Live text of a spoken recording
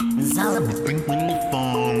It's hard to think when you're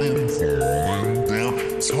falling, falling down.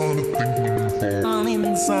 It's hard to think when you're falling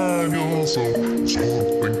inside your soul. It's hard to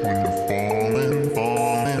think when you're falling,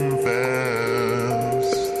 falling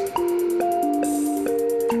fast.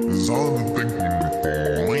 It's hard to think